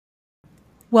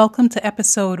Welcome to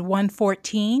episode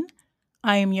 114.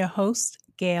 I am your host,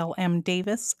 Gail M.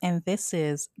 Davis, and this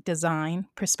is Design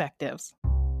Perspectives.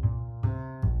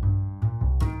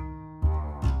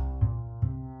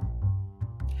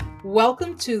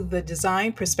 Welcome to the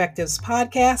Design Perspectives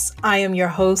podcast. I am your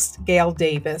host, Gail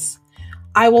Davis.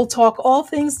 I will talk all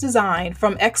things design,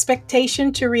 from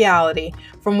expectation to reality,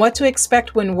 from what to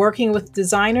expect when working with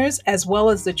designers as well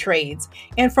as the trades.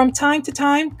 And from time to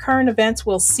time, current events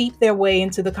will seep their way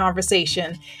into the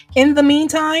conversation. In the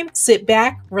meantime, sit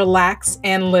back, relax,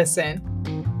 and listen.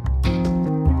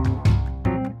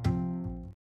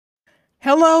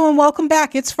 Hello and welcome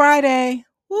back. It's Friday.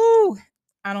 Woo!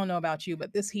 I don't know about you,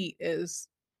 but this heat is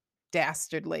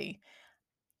dastardly.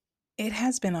 It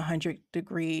has been 100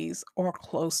 degrees or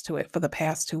close to it for the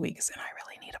past 2 weeks, and I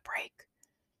really need a break.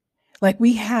 Like,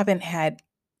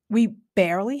 we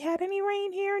barely had any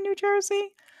rain here in New Jersey.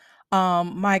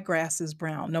 My grass is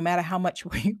brown. No matter how much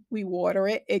we water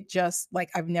it, it just like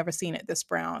I've never seen it this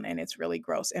brown, and it's really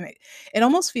gross. And it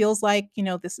almost feels like,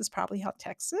 this is probably how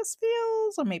Texas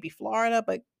feels or maybe Florida,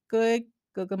 but good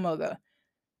googa moga.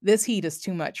 This heat is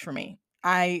too much for me.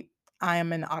 I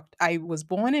was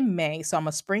born in May, so I'm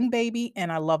a spring baby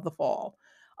and I love the fall.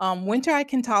 Winter I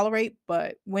can tolerate,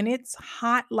 but when it's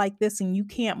hot like this and you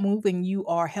can't move and you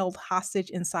are held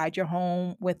hostage inside your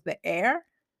home with the air,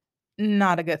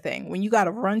 not a good thing. When you got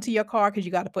to run to your car because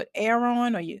you got to put air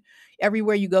on, or you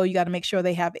everywhere you go, you got to make sure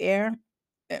they have air.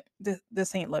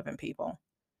 This ain't living, people.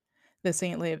 This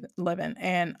ain't living.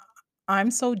 And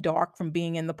I'm so dark from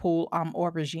being in the pool. I'm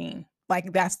aubergine.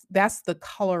 Like that's the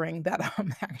coloring that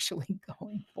I'm actually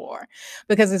going for,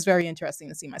 because it's very interesting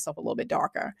to see myself a little bit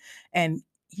darker. And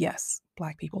yes,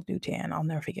 black people do tan. I'll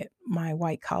never forget. My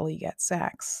white colleague at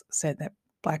Saks said that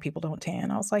black people don't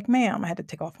tan. I was like, ma'am, I had to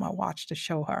take off my watch to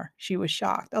show her. She was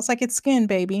shocked. I was like, it's skin,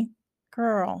 baby.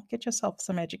 Girl, get yourself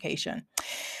some education.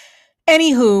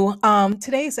 Anywho,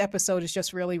 today's episode is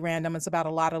just really random. It's about a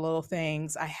lot of little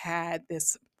things. I had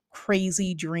this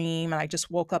crazy dream and I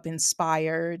just woke up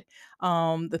inspired.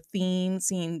 The theme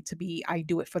seemed to be I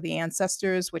do it for the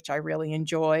ancestors, which I really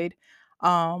enjoyed.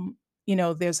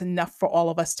 There's enough for all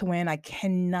of us to win. I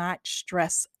cannot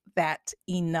stress that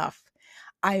enough.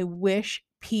 I wish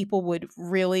people would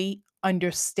really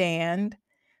understand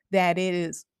that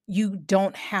you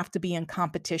don't have to be in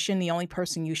competition. The only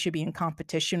person you should be in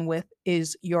competition with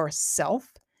is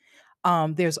yourself.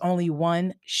 There's only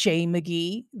one Shay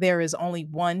McGee. There is only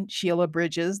one Sheila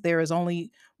Bridges. There is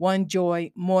only one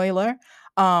Joy Moyler.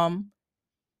 Um,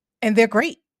 and they're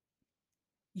great.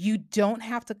 You don't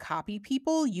have to copy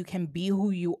people. You can be who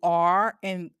you are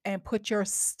and put your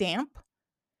stamp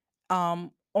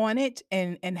on it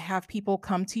and have people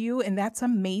come to you, and that's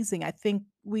amazing. I think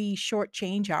we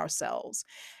shortchange ourselves.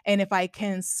 And if I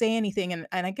can say anything, and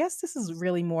I guess this is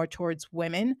really more towards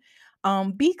women,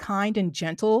 be kind and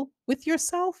gentle with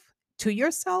yourself, to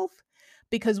yourself,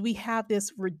 because we have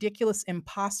this ridiculous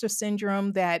imposter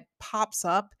syndrome that pops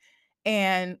up.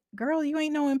 And girl, you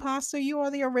ain't no imposter. You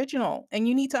are the original. And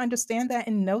you need to understand that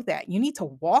and know that. You need to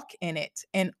walk in it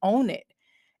and own it.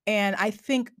 And I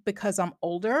think because I'm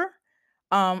older,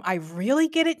 I really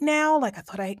get it now. Like I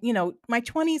thought my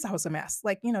 20s, I was a mess.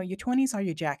 Like, your 20s are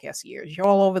your jackass years. You're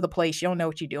all over the place. You don't know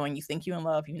what you're doing. You think you're in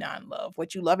love, you're not in love.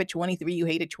 What you love at 23, you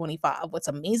hate at 25. What's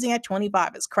amazing at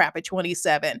 25 is crap at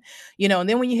 27. And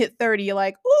then when you hit 30, you're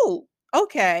like, ooh,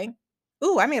 okay.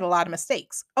 Ooh, I made a lot of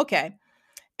mistakes. Okay.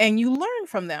 And you learn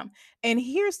from them. And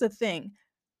here's the thing.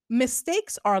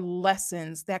 Mistakes are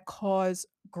lessons that cause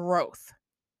growth.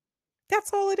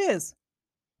 That's all it is.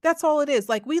 That's all it is.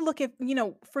 Like we look at,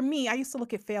 for me, I used to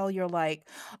look at failure like,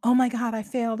 oh my God, I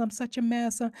failed. I'm such a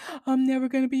mess. I'm never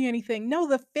going to be anything. No,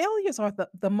 the failures are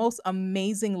the most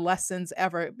amazing lessons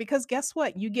ever. Because guess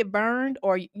what? You get burned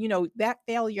or, that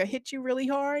failure hits you really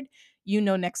hard.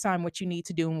 Next time what you need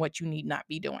to do and what you need not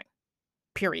be doing.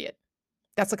 Period.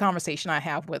 That's a conversation I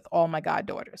have with all my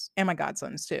goddaughters and my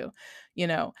godsons too,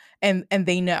 and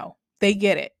they know, they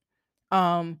get it.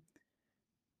 Um,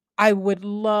 I would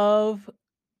love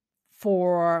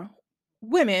for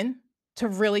women to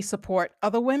really support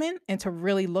other women and to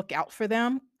really look out for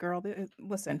them. Girl,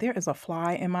 listen, there is a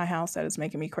fly in my house that is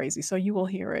making me crazy. So you will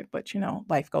hear it, but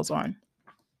life goes on.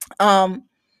 Um,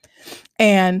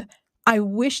 and I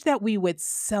wish that we would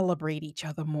celebrate each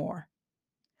other more.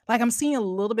 Like I'm seeing a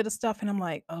little bit of stuff and I'm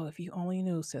like, oh, if you only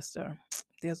knew, sister,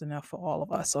 there's enough for all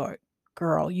of us. Or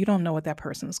girl, you don't know what that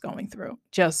person is going through.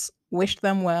 Just wish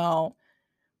them well,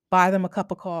 buy them a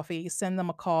cup of coffee, send them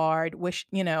a card,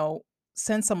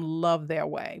 send some love their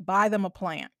way, buy them a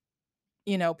plant.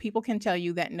 People can tell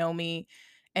you that know me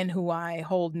and who I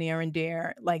hold near and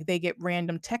dear. Like, they get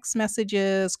random text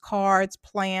messages, cards,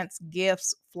 plants,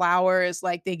 gifts, flowers,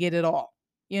 like, they get it all,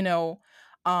 you know?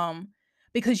 Um,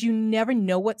 because you never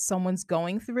know what someone's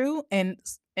going through, and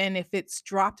if it's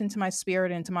dropped into my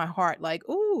spirit, into my heart, like,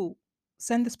 "Ooh,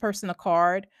 send this person a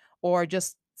card," or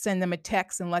just send them a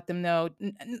text and let them know,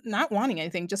 not wanting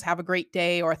anything, just have a great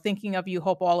day, or thinking of you,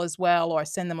 hope all is well, or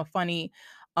send them a funny,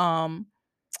 um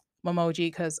Memoji,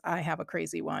 because I have a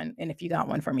crazy one, and if you got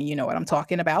one for me, you know what I'm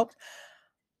talking about.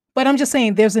 But I'm just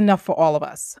saying there's enough for all of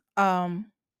us. And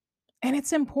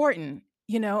it's important,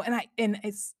 and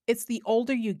it's the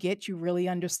older you get, you really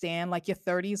understand, like, your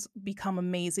 30s become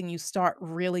amazing, you start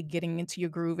really getting into your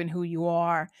groove and who you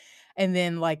are, and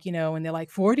then, like, and they're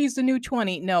like, "40's the new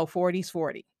 20." No, 40's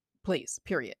 40. Please,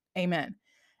 period. Amen.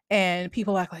 And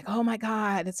people act like, "Oh my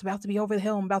god, it's about to be over the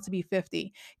hill, I'm about to be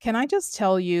 50." Can I just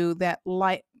tell you that,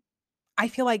 like, I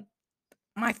feel like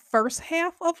my first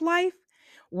half of life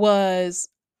was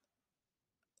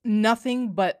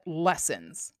nothing but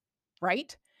lessons,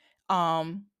 right?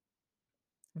 Um,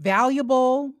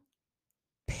 Valuable,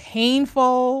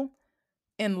 painful,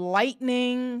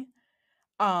 enlightening,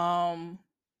 um,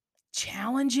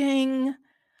 challenging,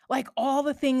 like all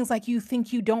the things like you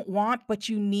think you don't want, but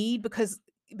you need because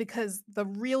the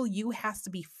real you has to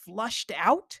be flushed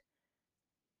out.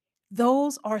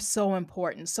 Those are so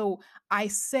important. So I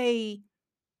say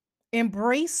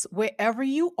embrace wherever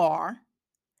you are,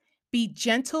 be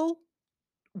gentle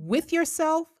with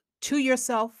yourself, to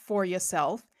yourself, for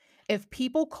yourself. If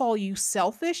people call you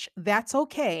selfish, that's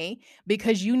okay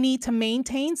because you need to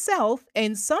maintain self.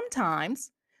 And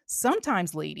sometimes,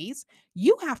 ladies,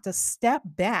 you have to step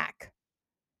back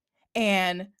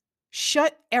and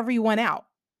shut everyone out.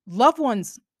 Loved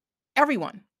ones,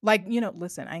 everyone. Like,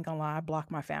 listen, I ain't gonna lie, I block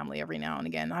my family every now and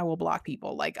again. I will block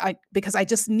people because I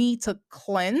just need to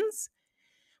cleanse,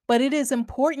 but it is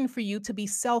important for you to be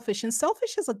selfish, and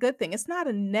selfish is a good thing. It's not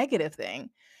a negative thing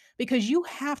because you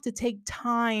have to take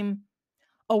time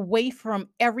away from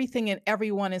everything and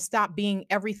everyone and stop being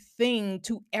everything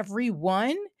to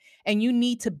everyone. And you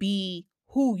need to be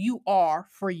who you are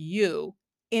for you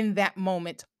in that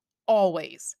moment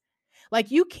always.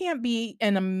 Like, you can't be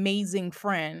an amazing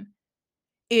friend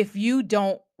if you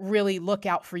don't really look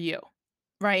out for you,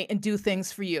 right? And do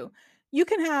things for you. You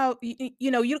can have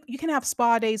you can have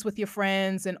spa days with your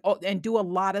friends and do a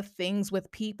lot of things with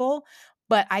people,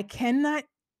 but I cannot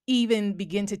even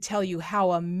begin to tell you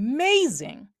how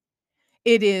amazing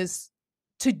it is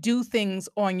to do things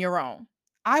on your own.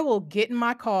 I will get in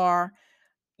my car,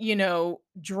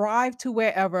 drive to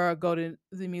wherever, go to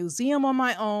the museum on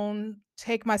my own,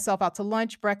 take myself out to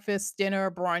lunch, breakfast, dinner,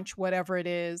 brunch, whatever it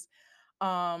is.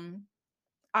 Um,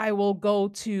 I will go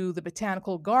to the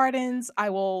botanical gardens. I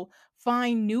will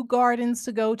find new gardens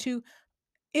to go to.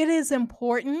 It is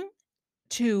important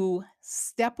to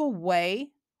step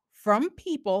away from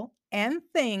people and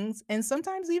things, and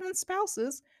sometimes even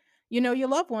spouses, your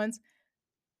loved ones,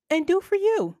 and do for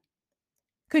you.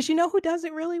 Because you know who does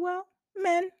it really well?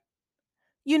 Men.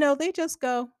 They just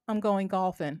go, "I'm going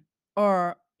golfing,"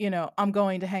 or, "I'm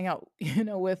going to hang out,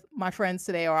 with my friends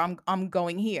today," or "I'm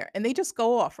going here." And they just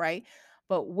go off, right?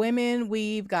 But women,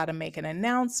 we've got to make an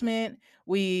announcement.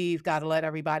 We've got to let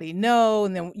everybody know.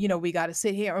 And then, we got to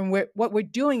sit here and what we're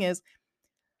doing is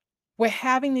we're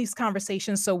having these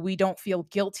conversations so we don't feel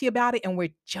guilty about it and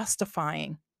we're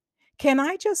justifying. Can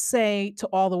I just say to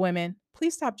all the women,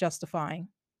 please stop justifying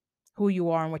who you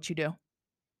are and what you do.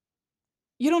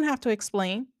 You don't have to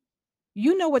explain.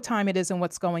 You know what time it is and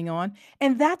what's going on,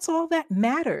 and that's all that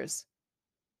matters.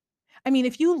 I mean,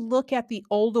 if you look at the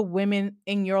older women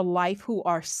in your life who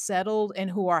are settled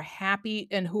and who are happy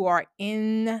and who are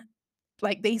in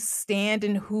like, they stand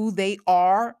in who they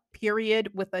are,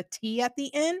 period, with a T at the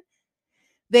end,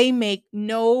 they make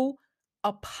no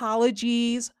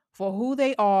apologies for who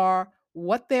they are,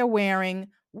 what they're wearing,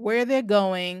 where they're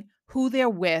going, who they're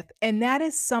with, and that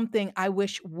is something I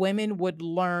wish women would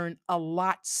learn a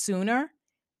lot sooner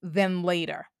than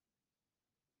later.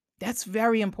 That's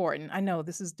very important. I know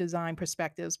this is design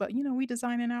perspectives, but, we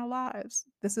design in our lives.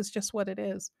 This is just what it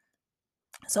is.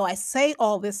 So I say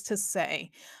all this to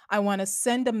say, I wanna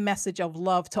send a message of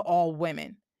love to all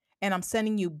women, and I'm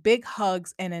sending you big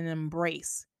hugs and an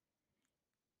embrace.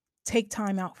 Take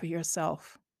time out for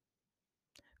yourself.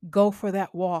 Go for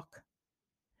that walk.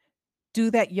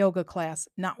 Do that yoga class,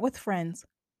 not with friends,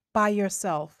 by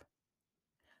yourself.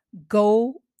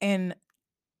 Go and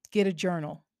get a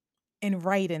journal and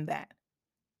write in that.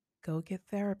 Go get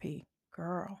therapy.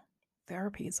 Girl,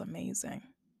 therapy is amazing.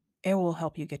 It will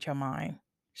help you get your mind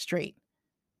straight.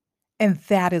 And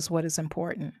that is what is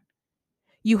important.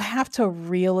 You have to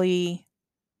really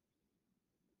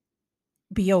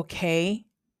be okay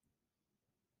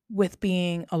with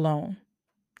being alone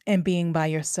and being by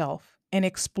yourself and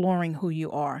exploring who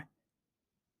you are.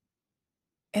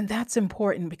 And that's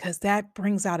important because that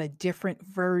brings out a different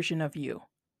version of you.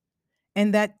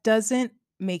 And that doesn't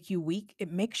make you weak,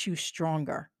 it makes you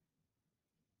stronger.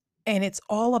 And it's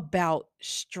all about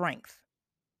strength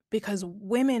because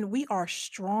women, we are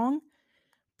strong,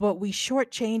 but we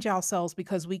shortchange ourselves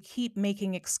because we keep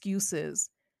making excuses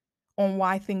on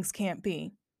why things can't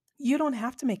be. You don't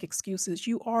have to make excuses.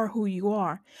 You are who you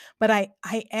are. But I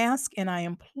ask and I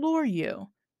implore you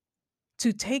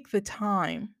to take the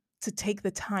time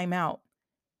out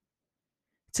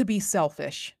to be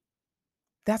selfish.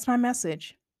 That's my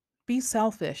message. Be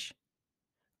selfish.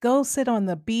 Go sit on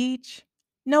the beach.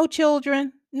 No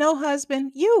children, no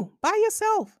husband, you by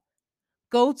yourself.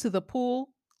 Go to the pool.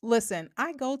 Listen,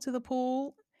 I go to the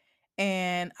pool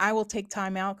and I will take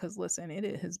time out because listen,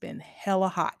 it has been hella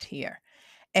hot here.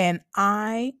 And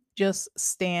I just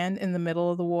stand in the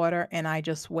middle of the water and I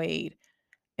just wade.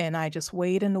 And I just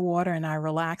wade in the water and I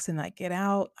relax and I get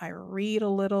out. I read a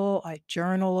little, I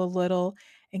journal a little.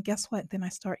 And guess what? Then I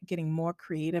start getting more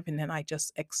creative and then I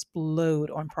just explode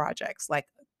on projects. Like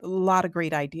a lot of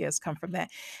great ideas come from that.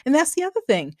 And that's the other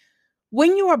thing.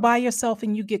 When you are by yourself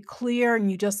and you get clear and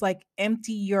you just like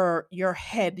empty your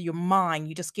head, your mind,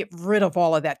 you just get rid of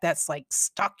all of that that's like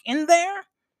stuck in there,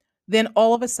 then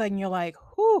all of a sudden you're like,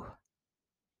 whew,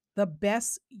 the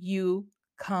best you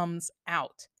comes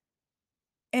out.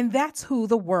 And that's who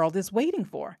the world is waiting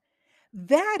for.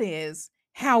 That is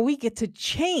how we get to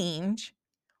change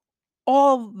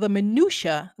all the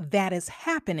minutia that is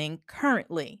happening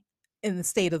currently in the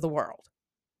state of the world.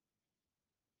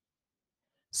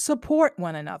 Support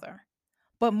one another.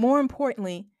 But more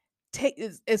importantly, take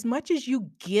as much as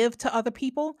you give to other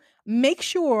people, make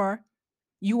sure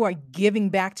you are giving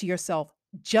back to yourself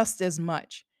just as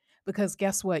much. Because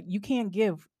guess what? You can't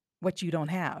give what you don't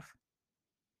have.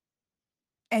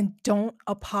 And don't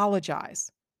apologize.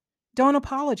 Don't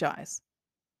apologize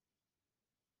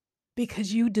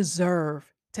because you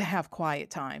deserve to have quiet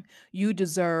time. You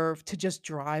deserve to just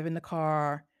drive in the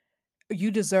car.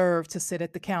 You deserve to sit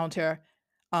at the counter,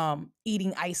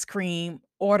 eating ice cream,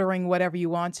 ordering whatever you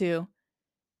want to.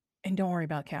 And don't worry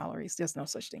about calories. There's no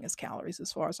such thing as calories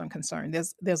as far as I'm concerned.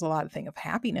 There's a lot of thing of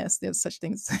happiness. There's such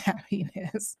things as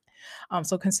happiness.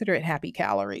 So consider it happy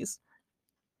calories.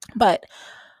 But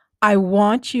I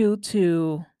want you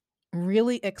to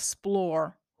really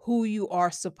explore who you are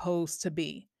supposed to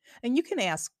be. And you can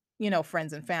ask,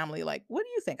 friends and family, like, what do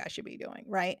you think I should be doing?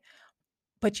 Right.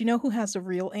 But you know who has the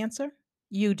real answer?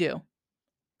 You do.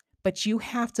 But you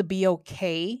have to be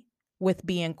okay with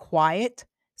being quiet,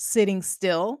 sitting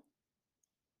still,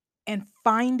 and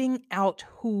finding out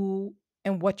who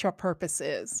and what your purpose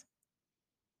is.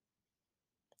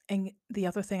 And the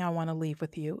other thing I want to leave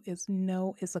with you is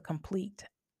no is a complete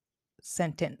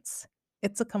sentence.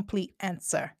 It's a complete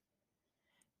answer.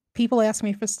 People ask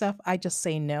me for stuff, I just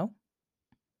say no.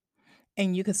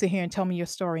 And you can sit here and tell me your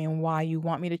story and why you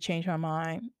want me to change my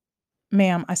mind.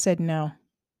 Ma'am, I said no.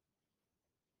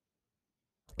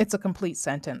 It's a complete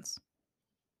sentence.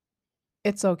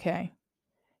 It's okay.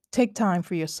 Take time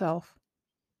for yourself.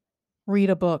 Read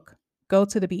a book. Go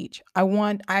to the beach. I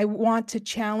want to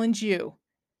challenge you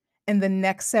in the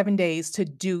next 7 days to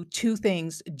do 2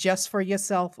 things just for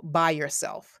yourself by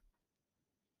yourself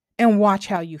and watch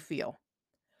how you feel.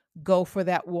 Go for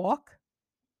that walk.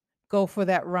 Go for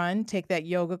that run, take that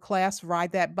yoga class,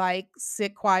 ride that bike,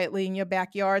 sit quietly in your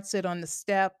backyard, sit on the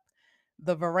step,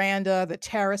 the veranda, the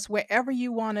terrace, wherever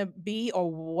you want to be or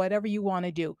whatever you want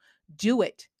to do. Do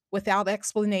it without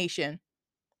explanation.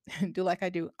 Do like I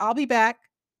do. I'll be back.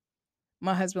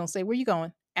 My husband will say, "Where you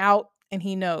going?" Out, and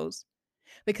he knows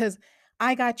because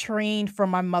I got trained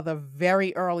from my mother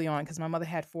very early on because my mother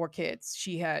had 4 kids.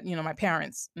 She had, my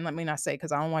parents, and let me not say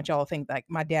because I don't want y'all to think like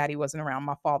my daddy wasn't around.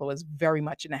 My father was very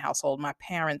much in the household. My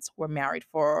parents were married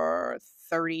for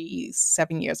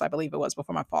 37 years, I believe it was,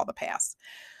 before my father passed.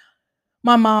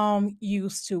 My mom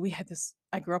we had this,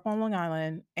 I grew up on Long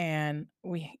Island and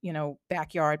we,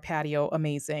 backyard patio,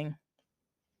 amazing.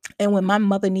 And when my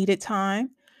mother needed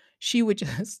time, she would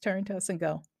just turn to us and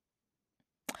go,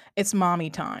 "It's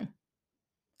mommy time."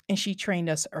 And she trained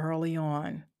us early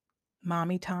on.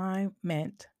 Mommy time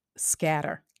meant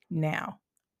scatter now.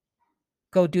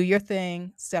 Go do your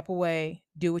thing, step away,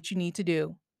 do what you need to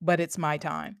do, but it's my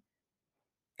time.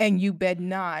 And you bet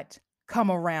not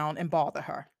come around and bother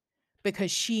her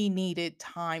because she needed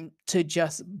time to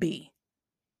just be.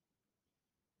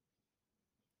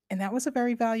 And that was a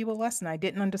very valuable lesson. I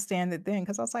didn't understand it then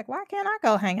because I was like, why can't I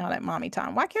go hang out at mommy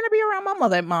time? Why can't I be around my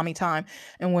mother at mommy time?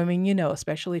 And women,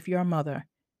 especially if you're a mother,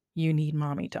 you need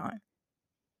mommy time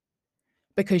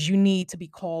because you need to be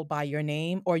called by your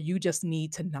name, or you just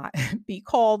need to not be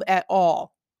called at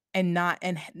all, and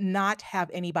not have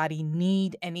anybody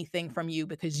need anything from you,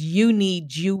 because you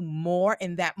need you more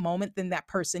in that moment than that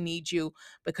person needs you,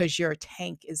 because your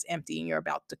tank is empty and you're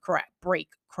about to crack,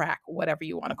 whatever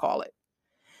you want to call it.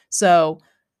 So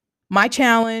my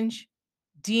challenge: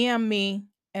 DM me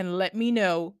and let me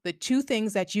know the 2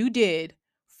 things that you did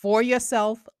for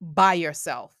yourself, by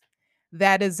yourself.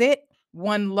 That is it.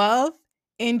 One love.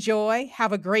 Enjoy.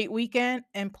 Have a great weekend.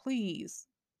 And please,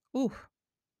 ooh,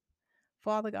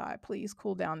 Father God, please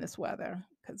cool down this weather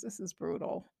because this is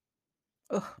brutal.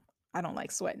 Ugh, I don't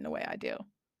like sweating the way I do.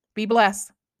 Be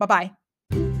blessed. Bye-bye.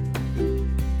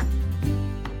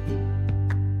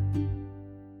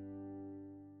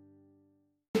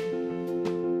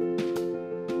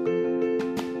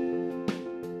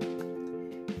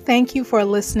 Thank you for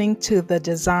listening to the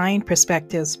Design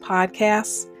Perspectives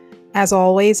podcast. As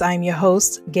always, I'm your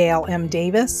host, Gail M.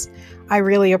 Davis. I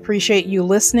really appreciate you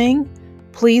listening.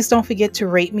 Please don't forget to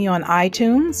rate me on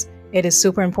iTunes. It is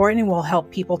super important and will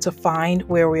help people to find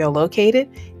where we are located.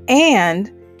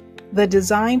 And the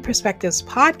Design Perspectives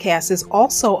podcast is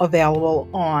also available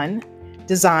on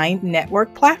Design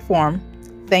Network platform.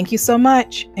 Thank you so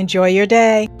much. Enjoy your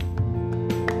day.